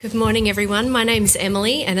Good morning, everyone. My name's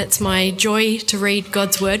Emily, and it's my joy to read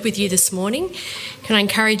God's Word with you this morning. Can I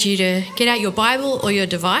encourage you to get out your Bible or your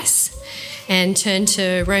device and turn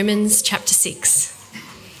to Romans chapter 6.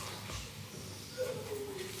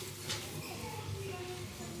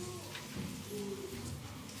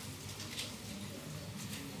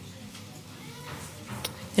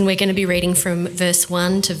 And we're going to be reading from verse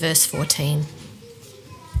 1 to verse 14.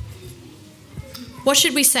 What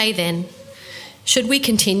should we say then? Should we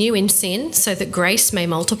continue in sin so that grace may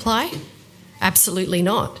multiply? Absolutely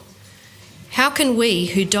not. How can we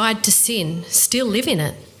who died to sin still live in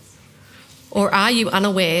it? Or are you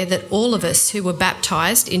unaware that all of us who were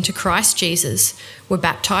baptised into Christ Jesus were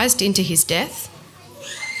baptised into his death?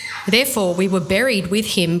 Therefore, we were buried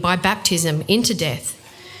with him by baptism into death,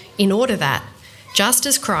 in order that, just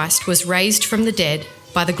as Christ was raised from the dead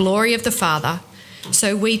by the glory of the Father,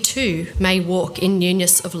 so we too may walk in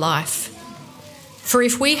newness of life. For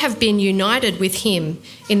if we have been united with him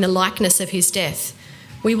in the likeness of his death,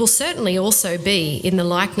 we will certainly also be in the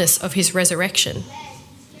likeness of his resurrection.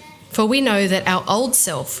 For we know that our old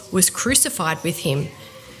self was crucified with him,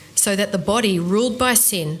 so that the body ruled by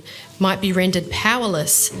sin might be rendered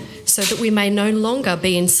powerless, so that we may no longer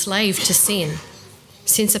be enslaved to sin,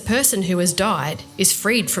 since a person who has died is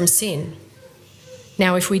freed from sin.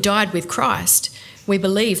 Now, if we died with Christ, we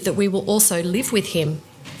believe that we will also live with him,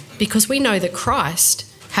 because we know that Christ,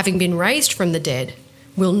 having been raised from the dead,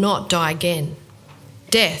 will not die again.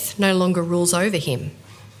 Death no longer rules over him.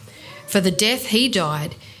 For the death he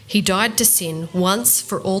died to sin once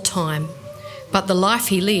for all time, but the life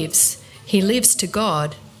he lives to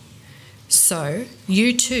God. So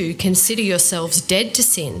you too consider yourselves dead to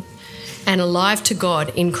sin and alive to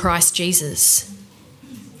God in Christ Jesus.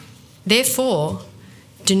 Therefore,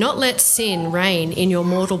 do not let sin reign in your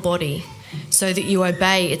mortal body, so that you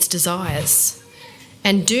obey its desires.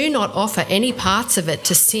 And do not offer any parts of it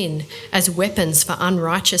to sin as weapons for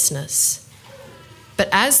unrighteousness. But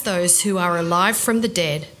as those who are alive from the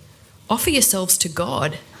dead, offer yourselves to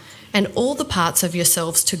God, and all the parts of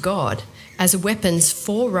yourselves to God as weapons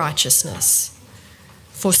for righteousness.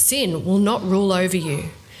 For sin will not rule over you,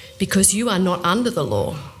 because you are not under the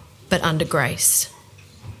law, but under grace.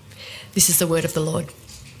 This is the word of the Lord.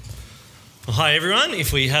 Well, hi everyone.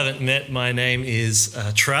 If we haven't met, my name is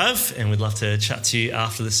Trav, and we'd love to chat to you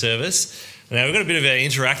after the service. Now, we've got a bit of an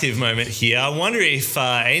interactive moment here. I wonder if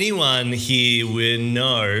anyone here would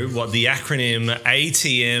know what the acronym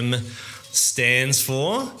ATM stands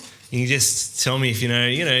for. You can just tell me if you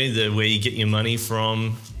know where you get your money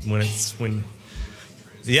from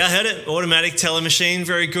Yeah, I heard it. Automatic teller machine,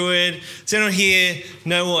 very good. Does anyone here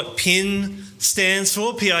know what PIN stands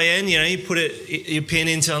for? PIN, you put your PIN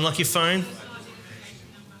in to unlock your phone.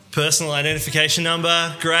 Personal identification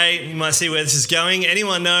number, great. You might see where this is going.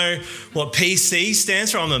 Anyone know what PC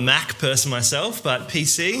stands for? I'm a Mac person myself, but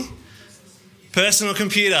PC? Personal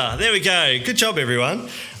computer. There we go. Good job, everyone.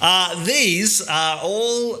 These are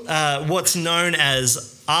all what's known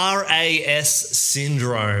as RAS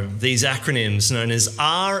syndrome. These acronyms known as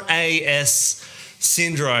RAS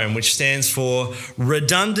syndrome, which stands for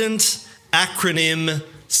Redundant Acronym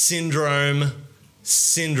Syndrome.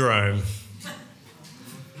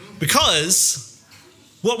 Because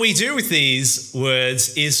what we do with these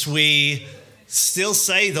words is we still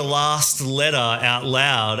say the last letter out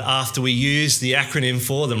loud after we use the acronym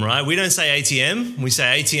for them, right? We don't say ATM, we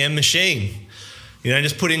say ATM machine. You don't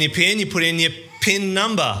just put in your PIN, you put in your PIN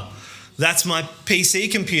number. That's my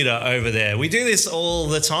PC computer over there. We do this all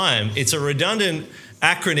the time. It's a redundant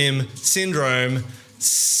acronym syndrome.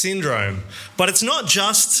 But it's not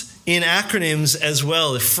just in acronyms as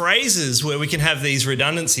well. The phrases where we can have these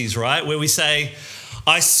redundancies, right? Where we say,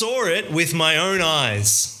 I saw it with my own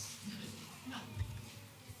eyes.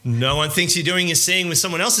 No one thinks you're seeing with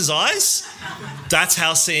someone else's eyes. That's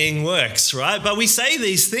how seeing works, right? But we say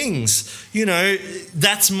these things,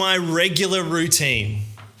 that's my regular routine.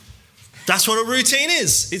 That's what a routine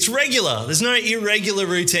is. It's regular. There's no irregular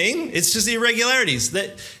routine. It's just irregularities.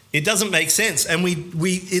 It doesn't make sense. And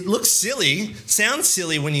it looks silly, sounds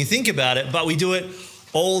silly when you think about it, but we do it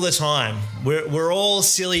all the time. We're all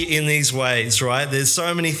silly in these ways, right? There's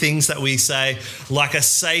so many things that we say, like a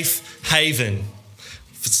safe haven.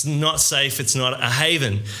 If it's not safe, it's not a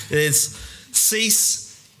haven. There's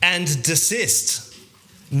cease and desist,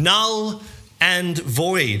 null and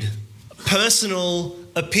void, personal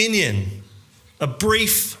opinion, a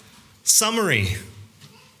brief summary,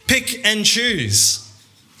 pick and choose,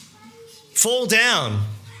 fall down,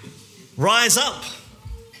 rise up,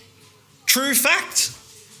 true fact.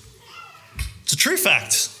 It's a true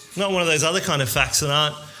fact, not one of those other kind of facts that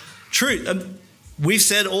aren't true. We've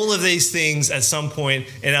said all of these things at some point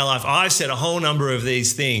in our life. I've said a whole number of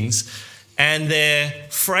these things, and they're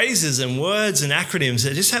phrases and words and acronyms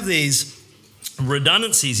that just have these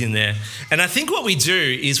redundancies in there. And I think what we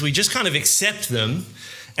do is we just kind of accept them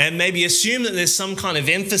and maybe assume that there's some kind of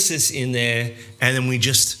emphasis in there, and then we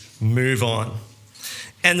just move on.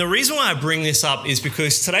 And the reason why I bring this up is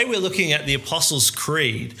because today we're looking at the Apostles'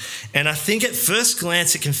 Creed. And I think at first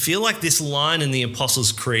glance, it can feel like this line in the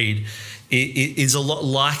Apostles' Creed is a lot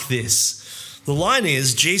like this. The line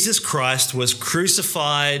is, Jesus Christ was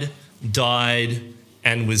crucified, died,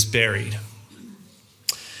 and was buried.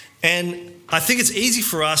 And I think it's easy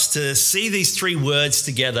for us to see these three words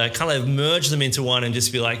together, kind of merge them into one and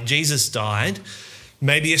just be like, Jesus died,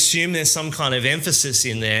 maybe assume there's some kind of emphasis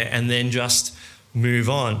in there, and then just move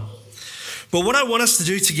on. But what I want us to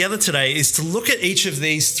do together today is to look at each of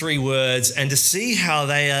these three words and to see how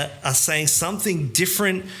they are saying something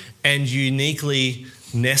different and uniquely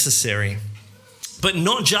necessary. But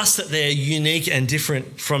not just that they're unique and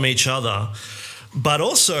different from each other, but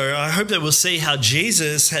also I hope that we'll see how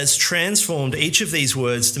Jesus has transformed each of these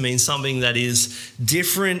words to mean something that is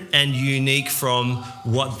different and unique from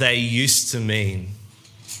what they used to mean.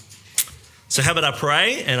 So how about I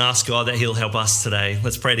pray and ask God that he'll help us today.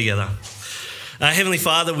 Let's pray together. Heavenly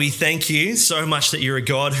Father, we thank you so much that you're a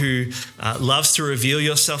God who loves to reveal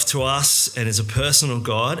yourself to us and is a personal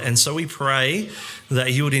God. And so we pray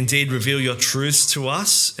that you would indeed reveal your truths to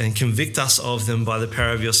us and convict us of them by the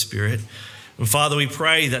power of your Spirit. And Father, we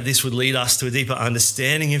pray that this would lead us to a deeper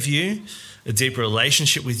understanding of you, a deeper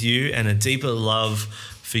relationship with you, and a deeper love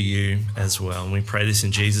for you as well. And we pray this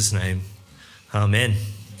in Jesus' name. Amen.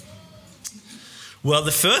 Well,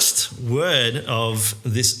 the first word of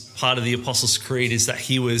this part of the Apostles' Creed is that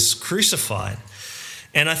he was crucified.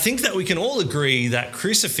 And I think that we can all agree that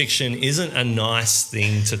crucifixion isn't a nice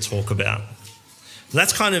thing to talk about.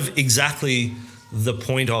 That's kind of exactly the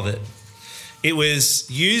point of it. It was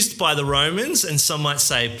used by the Romans, and some might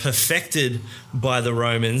say perfected by the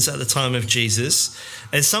Romans at the time of Jesus,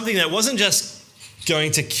 as something that wasn't just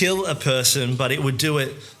going to kill a person, but it would do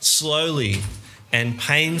it slowly and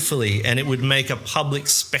painfully, and it would make a public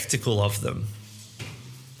spectacle of them.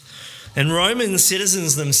 And Roman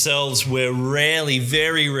citizens themselves were rarely,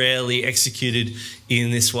 very rarely executed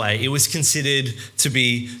in this way. It was considered to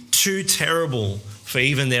be too terrible for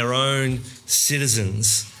even their own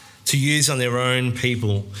citizens to use on their own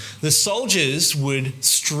people. The soldiers would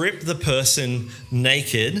strip the person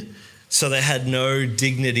naked so they had no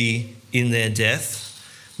dignity in their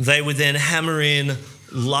death. They would then hammer in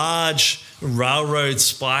large railroad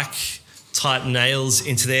spike type nails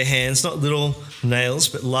into their hands, not little nails,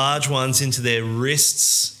 but large ones into their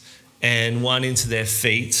wrists and one into their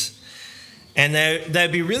feet. And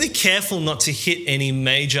they'd be really careful not to hit any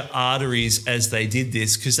major arteries as they did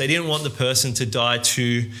this, because they didn't want the person to die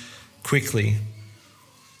too quickly.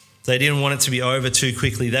 They didn't want it to be over too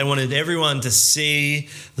quickly. They wanted everyone to see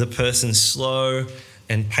the person's slow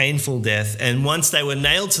and painful death. And once they were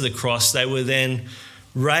nailed to the cross, they were then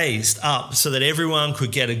raised up so that everyone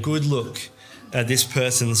could get a good look at this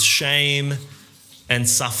person's shame and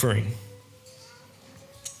suffering.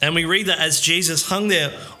 And we read that as Jesus hung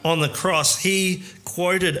there on the cross, he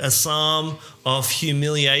quoted a psalm of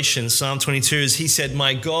humiliation, Psalm 22, as he said,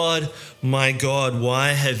 my God, why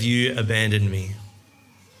have you abandoned me?"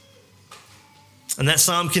 And that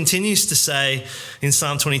psalm continues to say in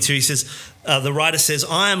Psalm 22, he says, the writer says,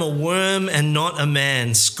 "I am a worm and not a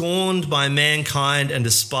man, scorned by mankind and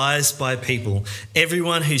despised by people.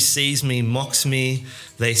 Everyone who sees me mocks me.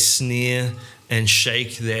 They sneer and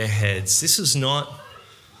shake their heads." This is not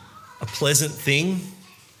a pleasant thing,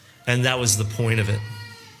 and that was the point of it.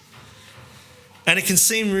 And it can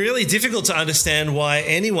seem really difficult to understand why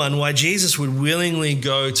Jesus would willingly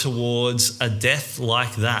go towards a death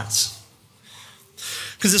like that.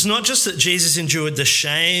 Because it's not just that Jesus endured the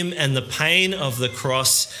shame and the pain of the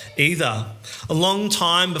cross either. A long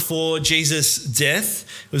time before Jesus' death,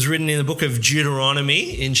 it was written in the book of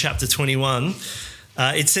Deuteronomy in chapter 21,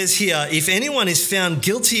 it says here, "If anyone is found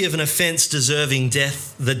guilty of an offence deserving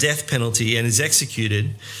death, the death penalty, and is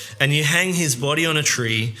executed, and you hang his body on a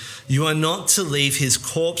tree, you are not to leave his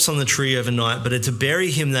corpse on the tree overnight, but are to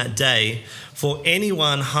bury him that day, for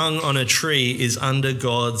anyone hung on a tree is under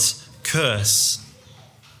God's curse."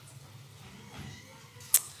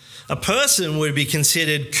 A person would be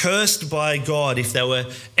considered cursed by God if they were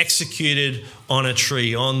executed on a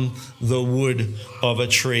tree, on the wood of a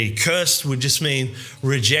tree. Cursed would just mean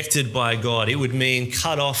rejected by God. It would mean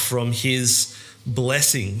cut off from his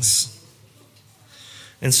blessings.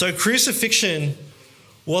 And so crucifixion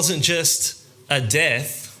wasn't just a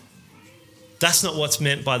death, That's not what's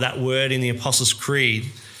meant by that word in the Apostles' Creed.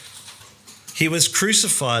 He was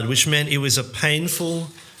crucified, which meant it was a painful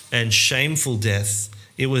and shameful death.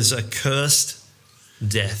 It was a cursed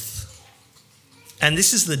death. And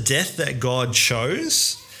this is the death that God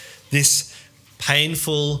chose, this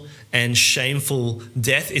painful and shameful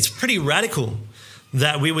death. It's pretty radical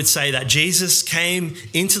that we would say that Jesus came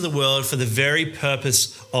into the world for the very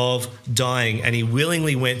purpose of dying, and he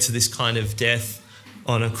willingly went to this kind of death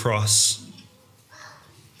on a cross.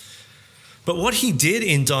 But what he did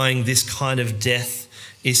in dying this kind of death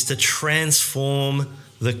is to transform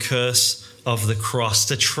the curse of the cross,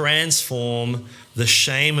 to transform the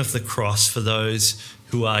shame of the cross for those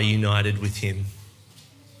who are united with him.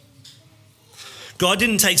 God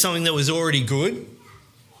didn't take something that was already good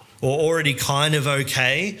or already kind of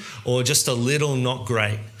okay or just a little not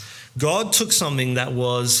great. God took something that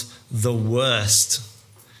was the worst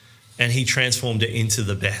and he transformed it into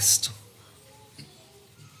the best.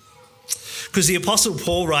 Because the Apostle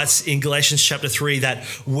Paul writes in Galatians chapter 3 that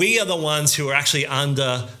we are the ones who are actually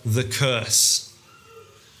under the curse.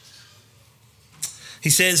 He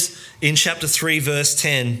says in chapter 3, verse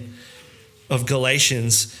 10 of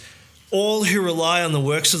Galatians, all who rely on the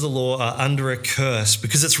works of the law are under a curse,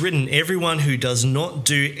 because it's written, everyone who does not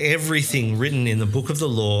do everything written in the book of the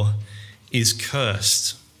law is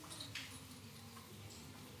cursed.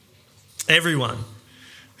 Everyone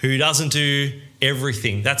who doesn't do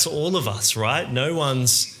everything. That's all of us, right? No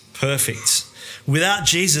one's perfect. Without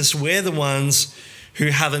Jesus, we're the ones who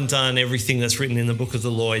haven't done everything that's written in the book of the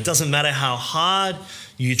law. It doesn't matter how hard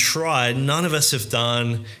you tried, none of us have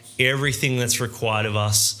done everything that's required of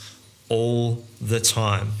us all the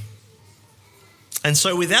time. And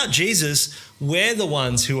so without Jesus, we're the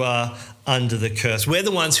ones who are under the curse. We're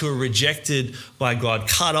the ones who are rejected by God,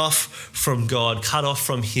 cut off from God, cut off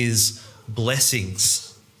from his blessings.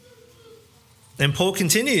 And Paul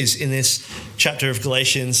continues in this chapter of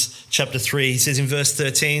Galatians, chapter 3. He says in verse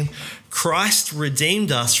 13, Christ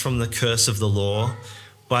redeemed us from the curse of the law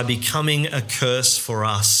by becoming a curse for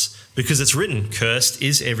us, because it's written, cursed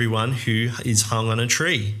is everyone who is hung on a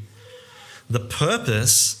tree. The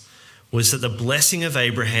purpose was that the blessing of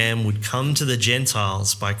Abraham would come to the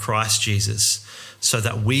Gentiles by Christ Jesus, so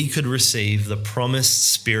that we could receive the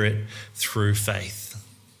promised Spirit through faith.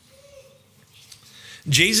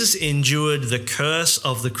 Jesus endured the curse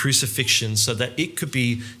of the crucifixion so that it could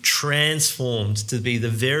be transformed to be the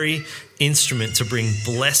very instrument to bring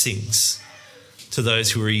blessings to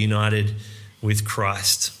those who are united with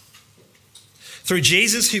Christ. Through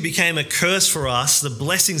Jesus, who became a curse for us, the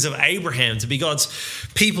blessings of Abraham to be God's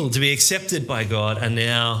people, to be accepted by God, are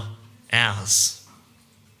now ours.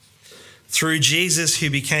 Through Jesus, who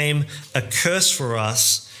became a curse for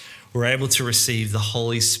us, we're able to receive the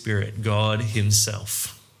Holy Spirit, God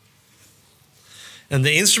himself. And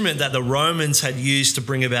the instrument that the Romans had used to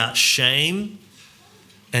bring about shame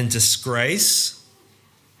and disgrace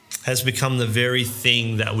has become the very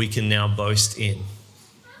thing that we can now boast in.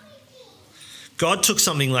 God took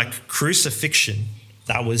something like crucifixion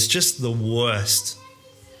that was just the worst,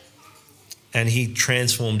 and he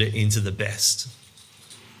transformed it into the best.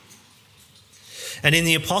 And in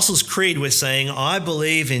the Apostles' Creed, we're saying, I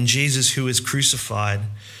believe in Jesus who was crucified,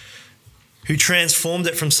 who transformed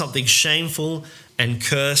it from something shameful and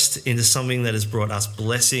cursed into something that has brought us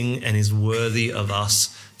blessing and is worthy of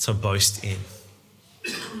us to boast in.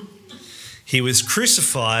 He was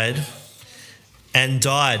crucified and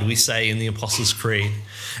died, we say in the Apostles' Creed.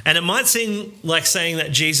 And it might seem like saying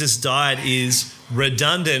that Jesus died is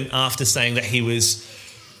redundant after saying that he was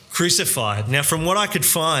crucified. Now, from what I could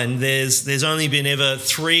find, there's only been ever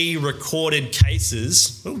 3 recorded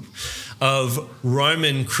cases of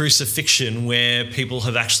Roman crucifixion where people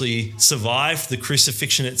have actually survived the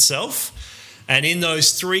crucifixion itself. And in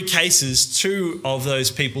those 3 cases, 2 of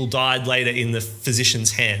those people died later in the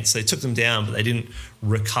physician's hands. They took them down, but they didn't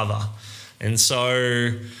recover. And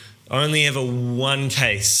so only ever 1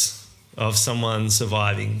 case of someone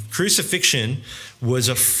surviving. Crucifixion was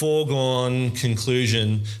a foregone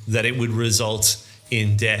conclusion that it would result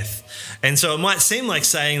in death. And so it might seem like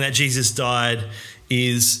saying that Jesus died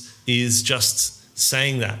is just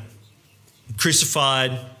saying that.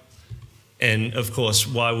 Crucified, and of course,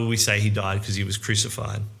 why would we say he died? Because he was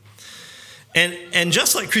crucified. And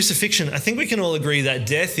just like crucifixion, I think we can all agree that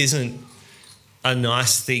death isn't a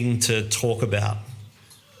nice thing to talk about.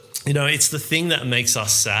 You know, it's the thing that makes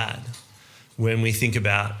us sad when we think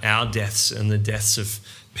about our deaths and the deaths of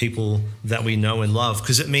people that we know and love,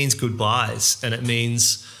 because it means goodbyes and it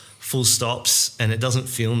means full stops and it doesn't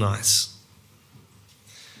feel nice.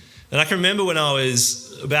 And I can remember when I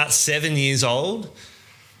was about 7 years old,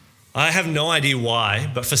 I have no idea why,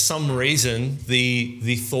 but for some reason,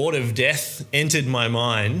 the thought of death entered my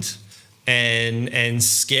mind and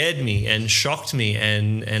scared me and shocked me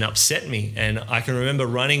and upset me. And I can remember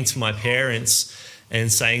running to my parents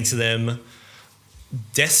and saying to them,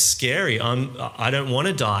 death's scary. I don't want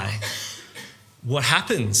to die. What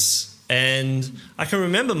happens? And I can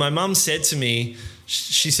remember my mum said to me,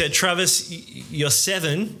 she said, Travis, you're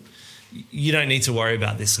 7. You don't need to worry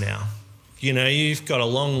about this now. You know, you've got a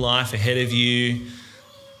long life ahead of you.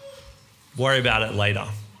 Worry about it later.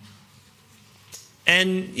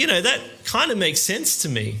 And, you know, that kind of makes sense to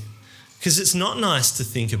me because it's not nice to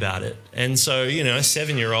think about it. And so, you know, a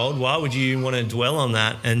 7-year-old, why would you want to dwell on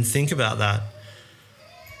that and think about that?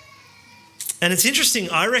 And it's interesting,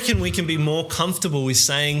 I reckon we can be more comfortable with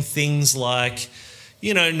saying things like,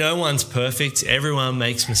 you know, no one's perfect, everyone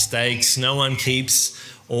makes mistakes, no one keeps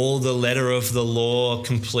all the letter of the law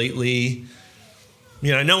completely.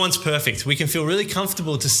 You know, no one's perfect. We can feel really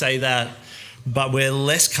comfortable to say that, but we're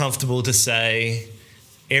less comfortable to say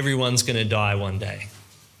everyone's going to die one day.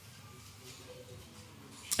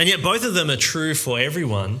 And yet both of them are true for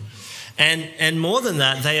everyone. And more than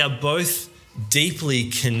that, they are both deeply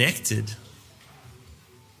connected.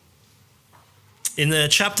 In the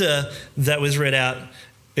chapter that was read out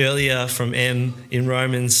earlier from M in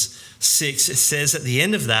Romans 6, it says at the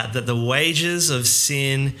end of that the wages of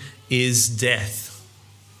sin is death.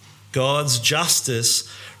 God's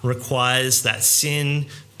justice requires that sin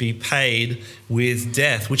be paid with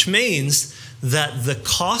death, which means that the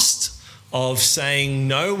cost of saying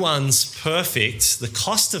no one's perfect, the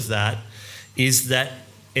cost of that is that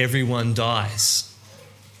everyone dies.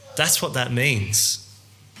 That's what that means.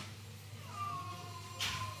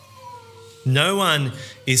 No one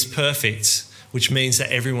is perfect, which means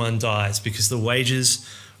that everyone dies because the wages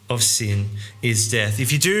of sin is death.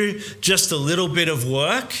 If you do just a little bit of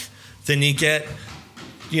work, then you get,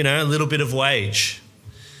 you know, a little bit of wage.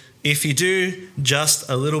 If you do just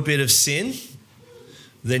a little bit of sin,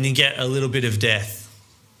 then you get a little bit of death.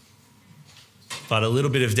 But a little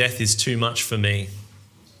bit of death is too much for me,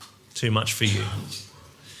 too much for you.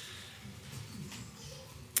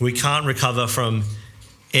 We can't recover from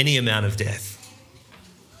any amount of death.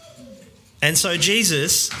 And so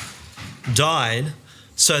Jesus died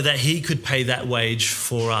so that he could pay that wage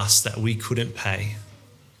for us that we couldn't pay.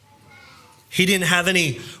 He didn't have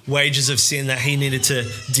any wages of sin that he needed to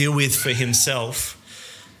deal with for himself.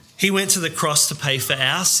 He went to the cross to pay for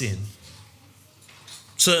our sin,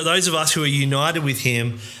 so that those of us who are united with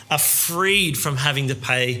him are freed from having to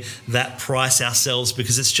pay that price ourselves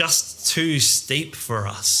because it's just too steep for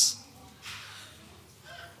us.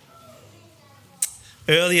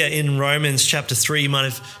 Earlier in Romans chapter 3, you might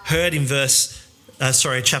have heard in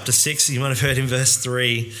chapter 6, you might have heard in verse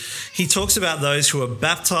 3, he talks about those who are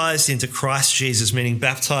baptized into Christ Jesus, meaning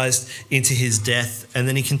baptized into his death. And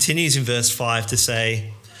then he continues in verse 5 to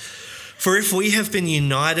say, for if we have been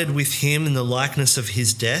united with him in the likeness of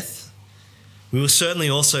his death, we will certainly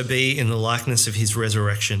also be in the likeness of his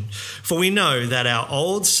resurrection. For we know that our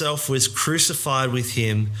old self was crucified with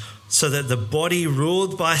him so that the body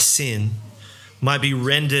ruled by sin might be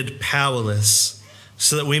rendered powerless,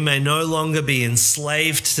 so that we may no longer be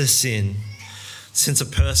enslaved to sin, since a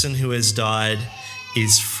person who has died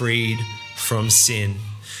is freed from sin.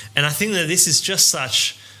 And I think that this is just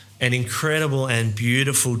such an incredible and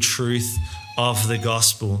beautiful truth of the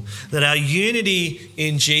gospel, that our unity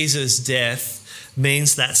in Jesus' death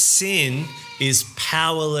means that sin is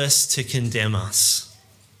powerless to condemn us.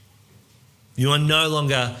 You are no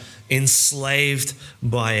longer enslaved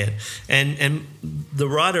by it. And the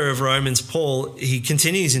writer of Romans, Paul, he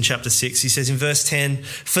continues in chapter 6. He says in verse 10,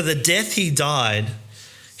 for the death he died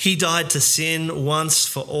to sin once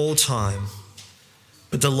for all time.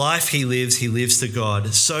 But the life he lives to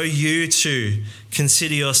God. So you too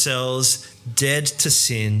consider yourselves dead to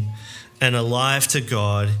sin and alive to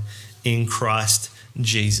God in Christ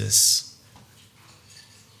Jesus.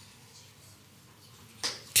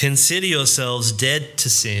 Consider yourselves dead to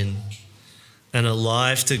sin and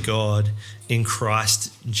alive to God in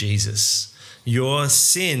Christ Jesus. Your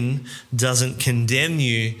sin doesn't condemn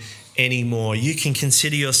you anymore. You can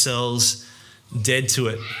consider yourselves dead to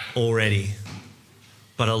it already,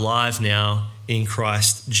 but alive now in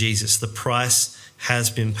Christ Jesus. The price has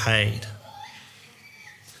been paid.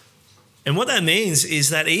 And what that means is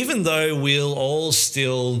that even though we'll all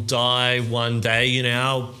still die one day, you know,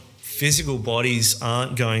 our physical bodies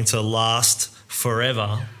aren't going to last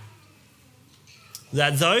forever,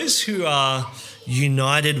 that those who are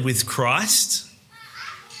united with Christ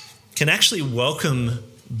can actually welcome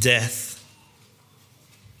death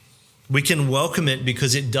We can welcome it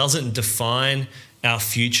because it doesn't define our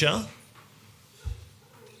future.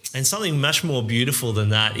 And something much more beautiful than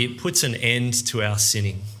that, it puts an end to our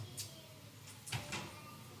sinning.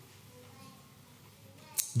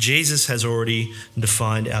 Jesus has already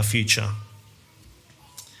defined our future.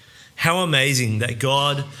 How amazing that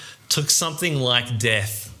God took something like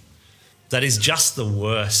death, that is just the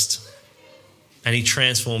worst, and he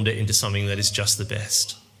transformed it into something that is just the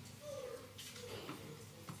best.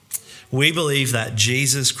 We believe that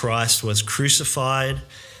Jesus Christ was crucified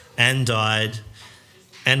and died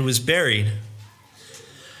and was buried.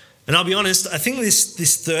 And I'll be honest, I think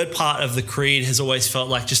this third part of the creed has always felt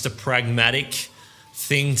like just a pragmatic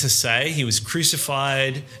thing to say. He was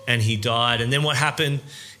crucified and he died. And then what happened?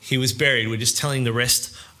 He was buried. We're just telling the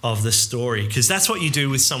rest of the story, because that's what you do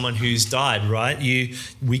with someone who's died, right?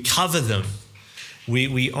 We cover them.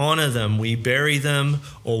 We honor them, we bury them,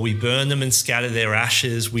 or we burn them and scatter their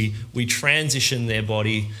ashes. We transition their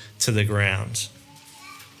body to the ground.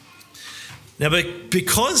 Now,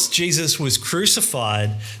 because Jesus was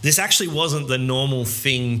crucified, this actually wasn't the normal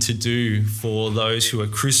thing to do for those who were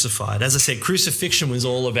crucified. As I said, crucifixion was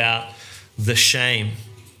all about the shame,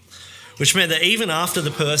 which meant that even after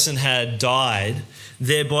the person had died,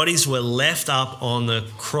 their bodies were left up on the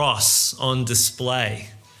cross on display.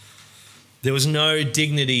 There was no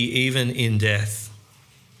dignity even in death.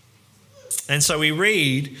 And so we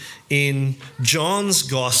read in John's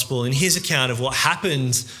gospel, in his account of what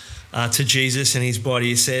happened to Jesus and his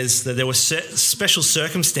body, it says that there were special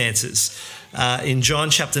circumstances in John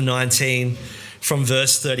chapter 19 from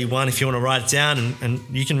verse 31. If you want to write it down, and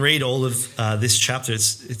you can read all of this chapter,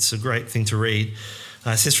 it's a great thing to read.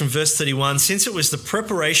 It says from verse 31, since it was the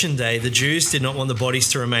preparation day, the Jews did not want the bodies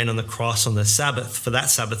to remain on the cross on the Sabbath, for that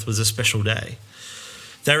Sabbath was a special day.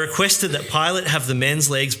 They requested that Pilate have the men's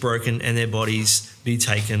legs broken and their bodies be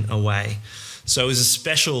taken away. So it was a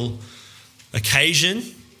special occasion,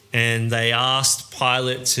 and they asked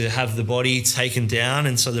Pilate to have the body taken down,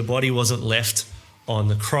 and so the body wasn't left on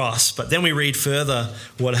the cross. But then we read further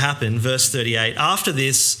what happened, verse 38. After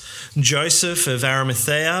this, Joseph of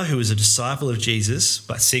Arimathea, who was a disciple of Jesus,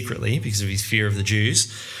 but secretly because of his fear of the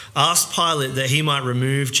Jews, asked Pilate that he might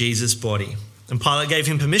remove Jesus' body. And Pilate gave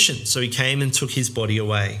him permission, so he came and took his body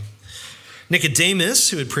away.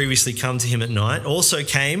 Nicodemus, who had previously come to him at night, also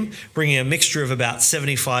came, bringing a mixture of about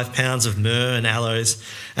 75 pounds of myrrh and aloes.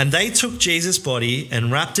 And they took Jesus' body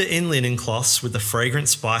and wrapped it in linen cloths with the fragrant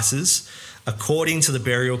spices, according to the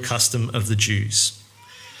burial custom of the Jews.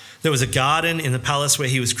 There was a garden in the palace where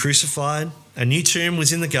he was crucified. A new tomb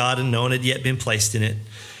was in the garden. No one had yet been placed in it.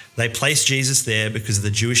 They placed Jesus there because of the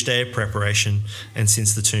Jewish day of preparation and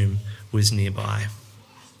since the tomb was nearby.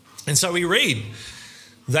 And so we read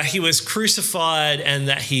that he was crucified and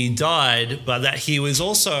that he died, but that he was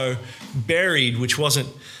also buried, which wasn't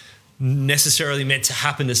necessarily meant to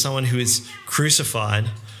happen to someone who is crucified.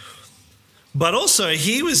 But also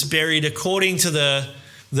he was buried according to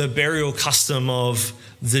the burial custom of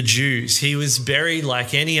the Jews. He was buried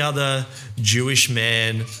like any other Jewish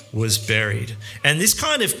man was buried. And this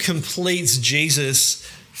kind of completes Jesus'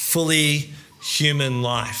 fully human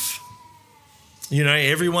life. You know,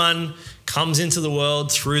 everyone comes into the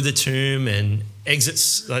world through the tomb and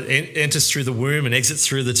enters through the womb and exits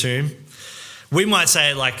through the tomb. We might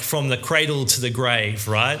say it like from the cradle to the grave,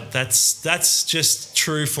 right? That's just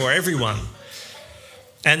true for everyone.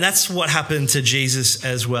 And that's what happened to Jesus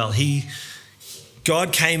as well.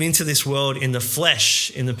 God came into this world in the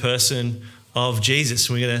flesh, in the person of Jesus.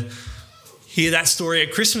 We're going to hear that story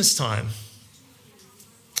at Christmas time.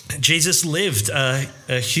 Jesus lived a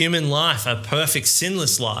human life, a perfect,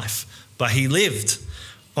 sinless life, but he lived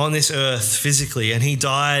on this earth physically, and he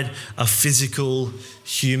died a physical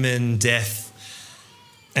human death.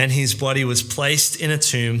 And his body was placed in a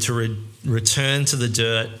tomb to return to the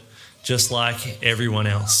dirt, just like everyone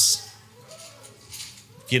else.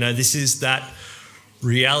 You know, this is that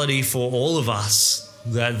reality for all of us,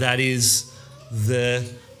 that is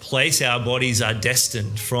the place our bodies are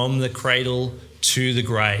destined, from the cradle to the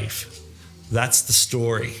grave. That's the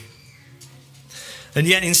story. And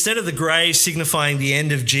yet, instead of the grave signifying the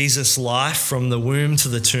end of Jesus' life from the womb to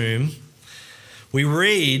the tomb, we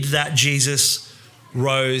read that Jesus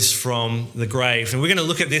rose from the grave. And we're going to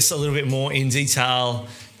look at this a little bit more in detail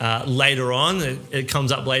later on. It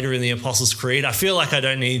comes up later in the Apostles' Creed. I feel like I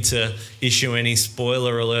don't need to issue any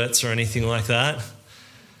spoiler alerts or anything like that.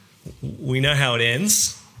 We know how it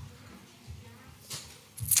ends.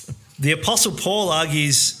 The Apostle Paul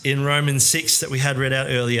argues in Romans 6 that we had read out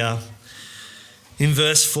earlier, in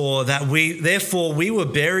verse 4, that we were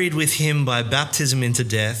buried with him by baptism into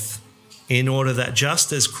death, in order that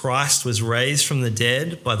just as Christ was raised from the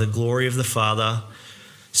dead by the glory of the Father,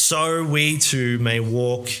 so we too may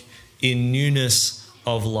walk in newness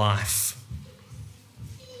of life.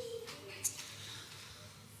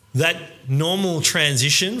 That normal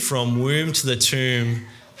transition from womb to the tomb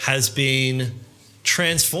has been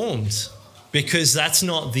transformed, because that's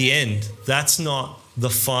not the end. That's not the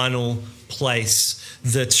final place.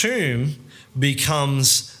 The tomb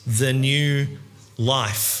becomes the new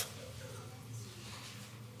life.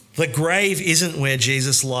 The grave isn't where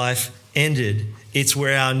Jesus' life ended. It's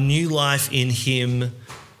where our new life in him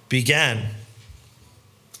began,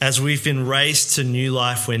 as we've been raised to new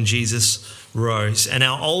life when Jesus rose. And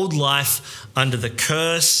our old life under the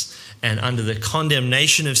curse and under the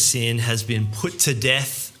condemnation of sin has been put to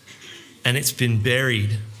death, and it's been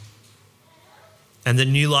buried. And the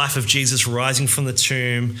new life of Jesus rising from the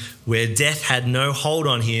tomb, where death had no hold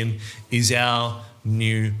on him, is our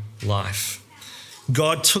new life.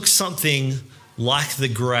 God took something like the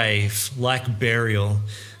grave, like burial,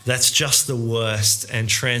 that's just the worst, and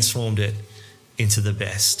transformed it into the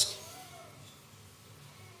best.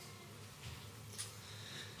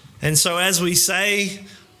 And so as we say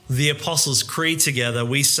the Apostles' Creed together,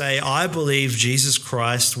 we say, I believe Jesus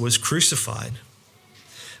Christ was crucified.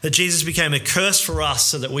 That Jesus became a curse for us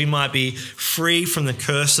so that we might be free from the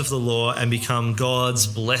curse of the law and become God's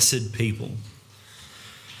blessed people.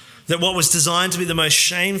 That what was designed to be the most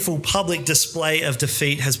shameful public display of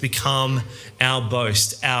defeat has become our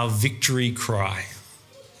boast, our victory cry.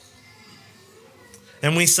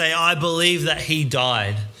 And we say, I believe that he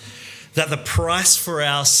died, that the price for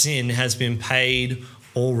our sin has been paid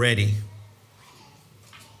already.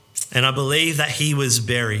 And I believe that he was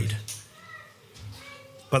buried,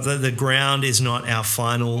 but that the ground is not our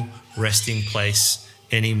final resting place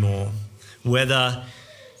anymore. Whether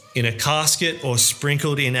in a casket or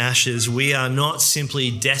sprinkled in ashes, we are not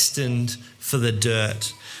simply destined for the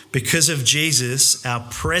dirt. Because of Jesus, our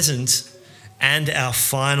present and our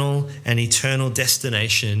final and eternal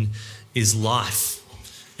destination is life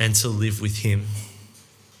and to live with him.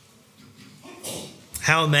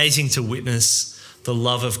 How amazing to witness the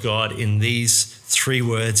love of God in these 3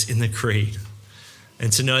 words in the Creed,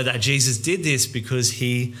 and to know that Jesus did this because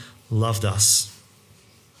he loved us.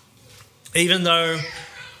 Even though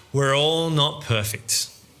we're all not perfect,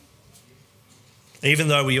 even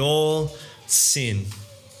though we all sin,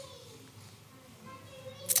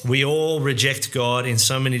 we all reject God in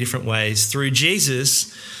so many different ways, through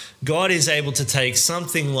Jesus, God is able to take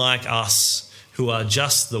something like us, who are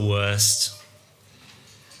just the worst,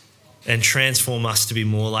 and transform us to be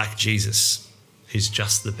more like Jesus, who's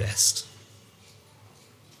just the best.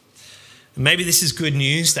 Maybe this is good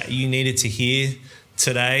news that you needed to hear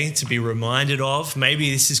today, to be reminded of. Maybe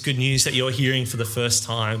this is good news that you're hearing for the first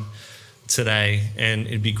time today, and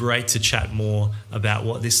it'd be great to chat more about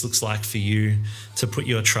what this looks like for you to put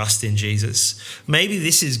your trust in Jesus. Maybe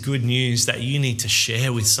this is good news that you need to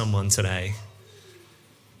share with someone today,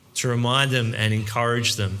 to remind them and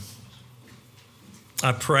encourage them.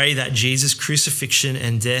 I pray that Jesus' crucifixion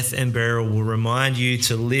and death and burial will remind you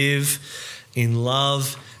to live in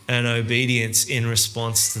love and obedience in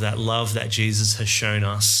response to that love that Jesus has shown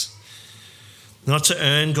us. Not to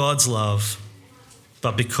earn God's love,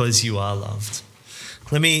 but because you are loved.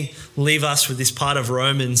 Let me leave us with this part of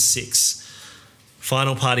Romans 6,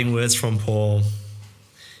 final parting words from Paul.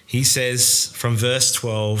 He says from verse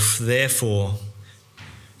 12, therefore,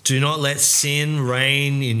 do not let sin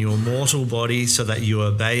reign in your mortal body so that you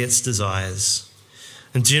obey its desires.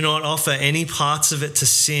 And do not offer any parts of it to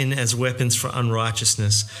sin as weapons for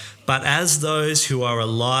unrighteousness, but as those who are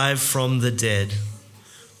alive from the dead.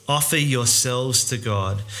 Offer yourselves to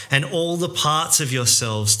God, and all the parts of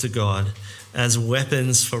yourselves to God as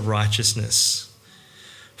weapons for righteousness.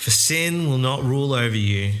 For sin will not rule over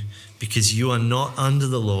you, because you are not under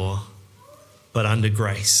the law, but under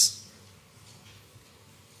grace.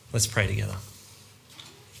 Let's pray together.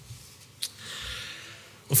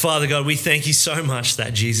 Well, Father God, we thank you so much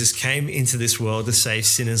that Jesus came into this world to save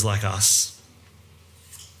sinners like us.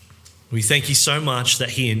 We thank you so much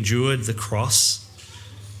that he endured the cross,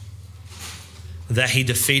 that he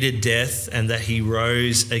defeated death, and that he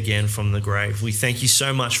rose again from the grave. We thank you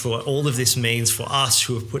so much for what all of this means for us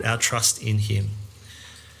who have put our trust in him.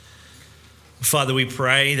 Father, we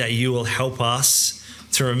pray that you will help us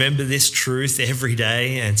to remember this truth every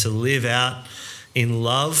day and to live out in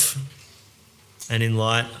love and in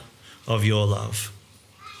light of your love.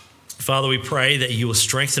 Father, we pray that you will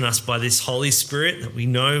strengthen us by this Holy Spirit that we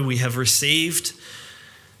know we have received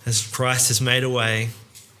as Christ has made a way.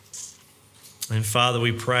 And Father,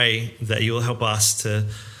 we pray that you will help us to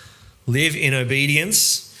live in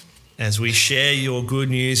obedience as we share your good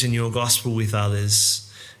news and your gospel with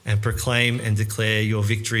others and proclaim and declare your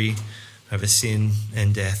victory over sin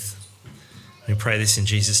and death. We pray this in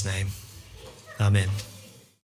Jesus' name. Amen.